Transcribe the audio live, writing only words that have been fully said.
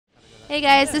Hey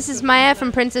guys, this is Maya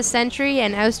from Princess Century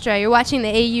and Austra. You're watching the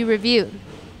AU Review.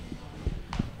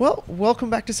 Well, welcome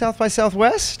back to South by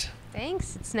Southwest.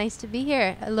 Thanks. It's nice to be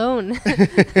here alone.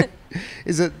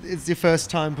 It's your first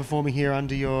time performing here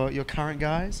under your current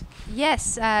guise?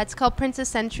 Yes, it's called Princess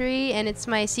Century, and it's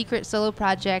my secret solo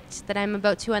project that I'm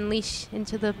about to unleash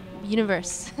into the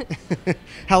universe.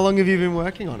 How long have you been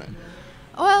working on it?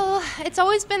 Well, it's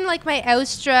always been like my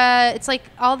Austra. It's like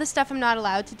all the stuff I'm not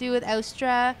allowed to do with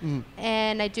Austra,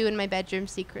 and I do in my bedroom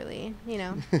secretly, you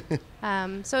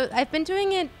know. So I've been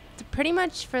doing it pretty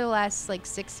much for the last like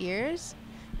 6 years,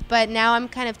 but now I'm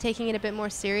kind of taking it a bit more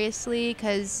seriously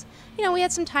because, you know, we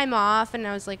had some time off, and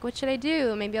I was like, what should I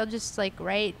do? Maybe I'll just like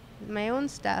write my own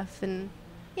stuff, and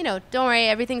you know, don't worry,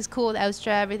 everything's cool with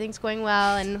Austra, everything's going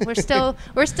well, and we're still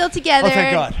together. Oh,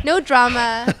 thank God. No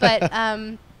drama,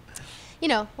 but you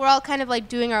know, we're all kind of like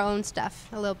doing our own stuff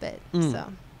a little bit.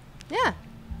 So, yeah.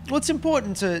 Well, it's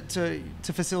important to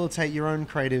facilitate your own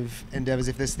creative endeavors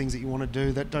if there's things that you want to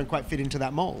do that don't quite fit into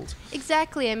that mold.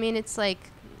 Exactly. I mean, it's like,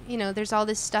 you know, there's all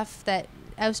this stuff that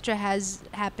Austra has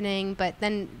happening, but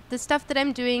then the stuff that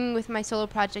I'm doing with my solo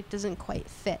project doesn't quite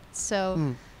fit.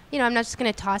 So, you know, I'm not just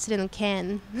going to toss it in the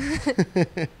can.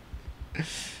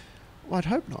 Well, I'd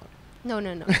hope not. No.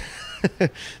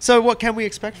 So what can we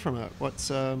expect from it? What's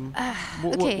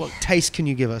okay. what taste can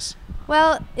you give us?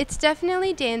 Well, it's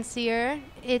definitely dancier.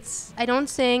 I don't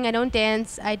sing, I don't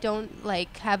dance, I don't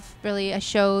like have really a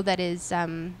show that is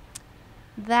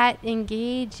that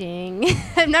engaging.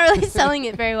 I'm not really selling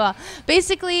it very well.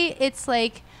 Basically, it's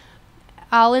like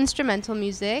all instrumental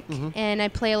music, and I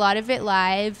play a lot of it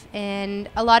live, and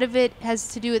a lot of it has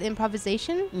to do with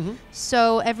improvisation.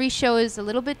 So every show is a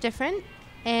little bit different.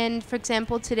 And for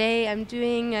example, today I'm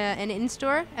doing an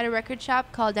in-store at a record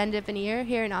shop called End of an Ear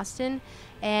here in Austin,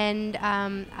 and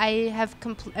I'm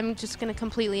just going to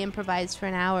completely improvise for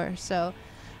an hour. So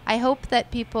I hope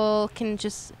that people can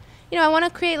just, you know, I want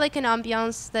to create like an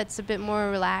ambiance that's a bit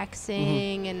more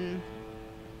relaxing, and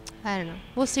I don't know.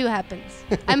 We'll see what happens.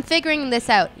 I'm figuring this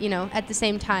out, you know, at the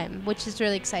same time, which is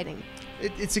really exciting.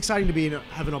 It's exciting to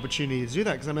have an opportunity to do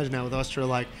that, because I imagine now with Austra,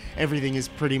 like everything is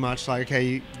pretty much like, okay,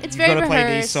 you've got to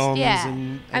play these songs. Yeah.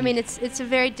 And I mean, it's a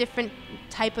very different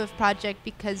type of project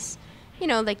because, you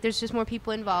know, like there's just more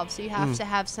people involved, so you have to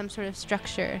have some sort of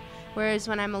structure. Whereas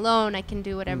when I'm alone, I can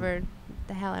do whatever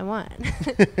the hell I want.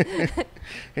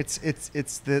 It's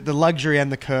the luxury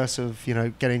and the curse of, you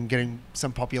know, getting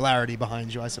some popularity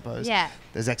behind you, I suppose. Yeah.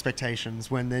 There's expectations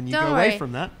when then you Don't go worry. away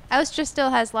from that. Austra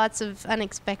still has lots of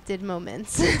unexpected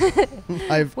moments.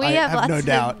 I have lots no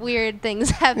doubt. of weird things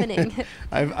happening.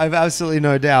 I've absolutely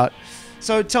no doubt.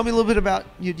 So tell me a little bit about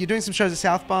you're doing some shows at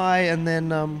South by, and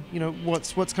then you know,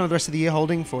 what's kind of the rest of the year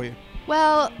holding for you?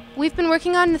 Well, we've been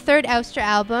working on the third Austra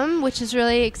album, which is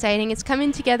really exciting. It's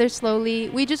coming together slowly.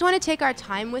 We just want to take our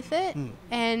time with it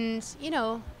and, you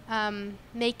know,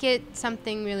 make it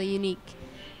something really unique.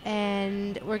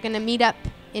 And we're going to meet up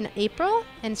in April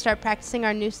and start practicing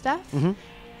our new stuff.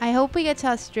 I hope we get to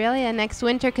Australia next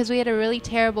winter, because we had a really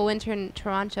terrible winter in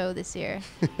Toronto this year.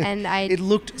 And It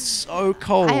looked so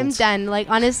cold. I am done. Like,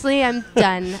 honestly, I'm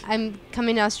done. I'm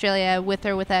coming to Australia with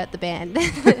or without the band.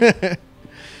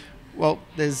 Well,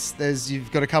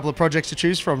 you've got a couple of projects to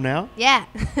choose from now. Yeah.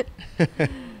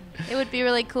 It would be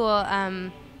really cool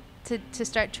to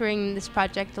start touring this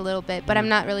project a little bit, but I'm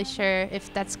not really sure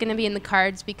if that's going to be in the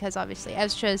cards, because obviously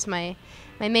Austra is my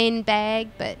main bag,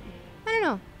 but I don't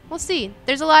know. We'll see.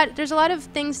 There's a lot of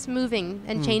things moving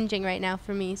and changing right now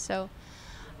for me, so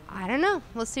I don't know.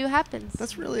 We'll see what happens.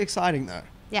 That's really exciting, though.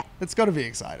 Yeah. It's got to be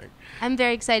exciting. I'm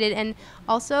very excited, and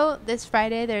also this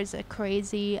Friday there's a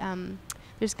crazy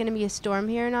there's going to be a storm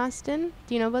here in Austin.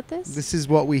 Do you know about this? This is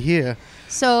what we hear.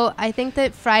 So I think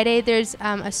that Friday there's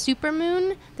a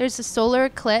supermoon, there's a solar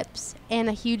eclipse, and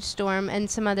a huge storm,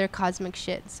 and some other cosmic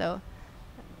shit. So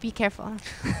be careful.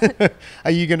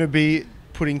 Are you going to be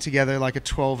putting together like a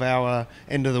 12-hour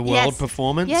end of the world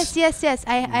performance? Yes.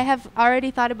 I have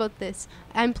already thought about this.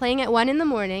 I'm playing at 1 in the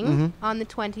morning on the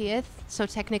 20th, so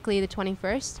technically the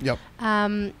 21st. Yep.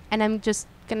 And I'm just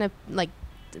going to like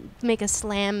make a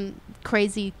slam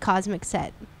crazy cosmic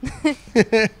set.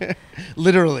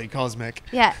 Literally cosmic.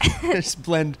 Yeah. Just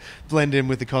blend in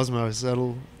with the cosmos.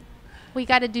 We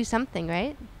got to do something,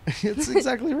 right? It's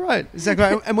exactly right. Exactly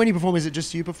right. And when you perform, is it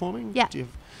just you performing? Yeah.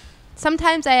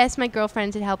 Sometimes I ask my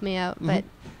girlfriend to help me out, but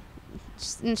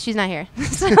she's not here.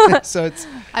 So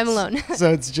I'm alone.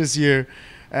 So it's just you.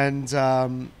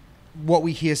 And what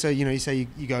we hear, so you know, you say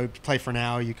you go play for an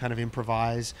hour, you kind of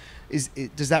improvise.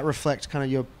 Does that reflect kind of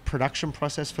your production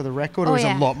process for the record, or is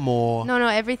it a lot more? No,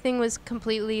 everything was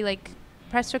completely like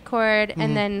press record,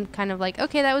 and then kind of like,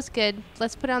 okay, that was good.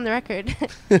 Let's put it on the record.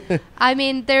 I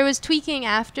mean, there was tweaking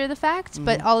after the fact,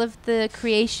 but all of the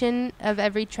creation of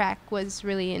every track was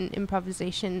really an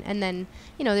improvisation. And then,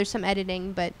 you know, there's some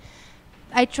editing, but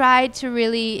I tried to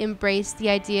really embrace the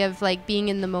idea of like being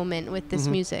in the moment with this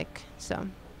music. So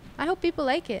I hope people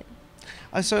like it.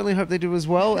 I certainly hope they do as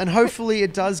well. And hopefully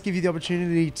it does give you the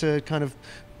opportunity to kind of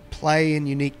play in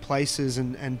unique places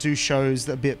and do shows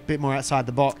that are a bit more outside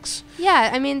the box. Yeah,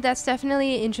 I mean, that's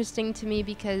definitely interesting to me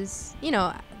because, you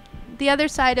know, the other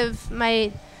side of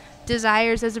my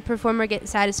desires as a performer get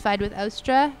satisfied with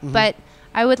Austra, but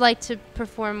I would like to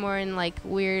perform more in like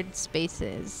weird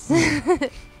spaces.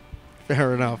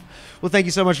 Fair enough. Well, thank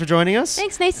you so much for joining us.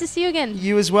 Thanks. Nice to see you again.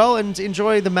 You as well, and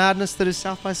enjoy the madness that is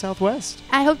South by Southwest.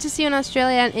 I hope to see you in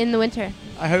Australia in the winter.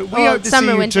 I hope we hope to summer,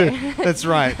 see you winter. too. That's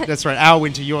right. That's right. Our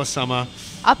winter, your summer.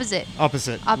 Opposite.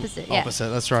 Opposite. Opposite. Yeah. Opposite.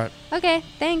 That's right. Okay.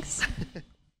 Thanks.